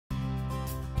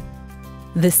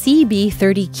The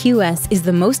CB30QS is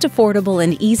the most affordable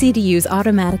and easy-to-use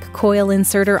automatic coil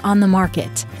inserter on the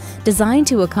market. Designed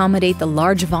to accommodate the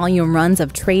large volume runs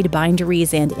of trade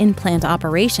binderies and in-plant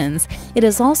operations, it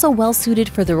is also well-suited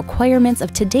for the requirements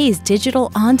of today's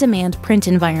digital on-demand print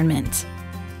environment.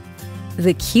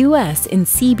 The QS in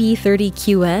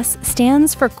CB30QS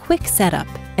stands for Quick Setup,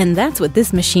 and that's what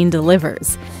this machine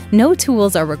delivers. No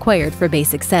tools are required for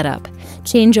basic setup.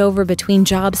 Changeover between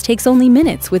jobs takes only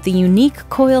minutes with the unique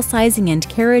coil sizing and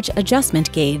carriage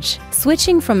adjustment gauge.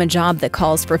 Switching from a job that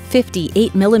calls for 50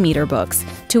 8mm books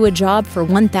to a job for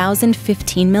 1,000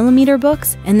 15mm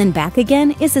books and then back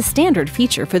again is a standard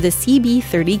feature for the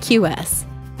CB30QS.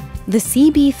 The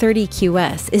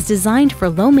CB30QS is designed for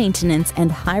low maintenance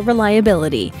and high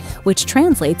reliability, which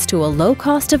translates to a low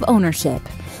cost of ownership.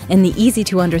 And the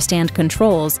easy-to-understand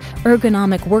controls,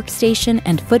 ergonomic workstation,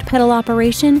 and foot pedal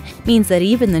operation means that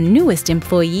even the newest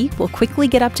employee will quickly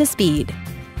get up to speed.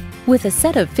 With a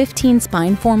set of 15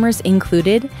 spine formers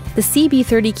included, the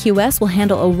CB30QS will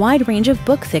handle a wide range of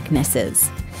book thicknesses.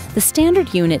 The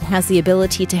standard unit has the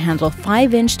ability to handle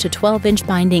 5-inch to 12-inch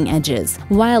binding edges,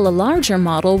 while a larger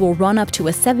model will run up to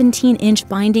a 17-inch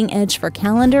binding edge for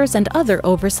calendars and other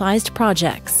oversized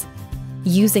projects.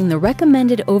 Using the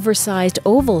recommended oversized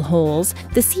oval holes,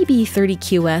 the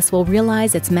CB30QS will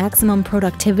realize its maximum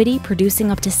productivity, producing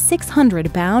up to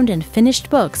 600 bound and finished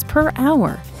books per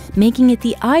hour, making it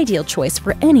the ideal choice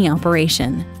for any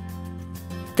operation.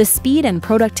 The speed and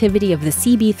productivity of the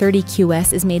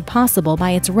CB30QS is made possible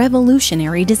by its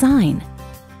revolutionary design.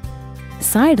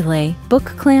 Side lay, book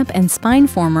clamp, and spine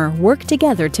former work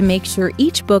together to make sure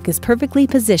each book is perfectly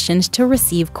positioned to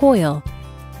receive coil.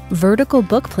 Vertical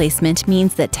book placement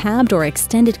means that tabbed or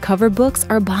extended cover books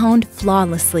are bound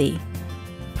flawlessly.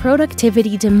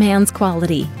 Productivity demands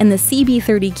quality, and the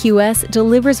CB30QS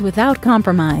delivers without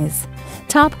compromise.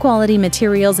 Top quality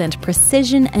materials and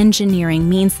precision engineering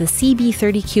means the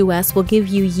CB30QS will give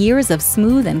you years of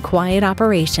smooth and quiet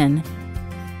operation.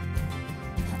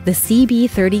 The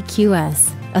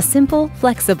CB30QS, a simple,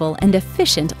 flexible, and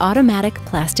efficient automatic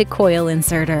plastic coil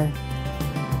inserter.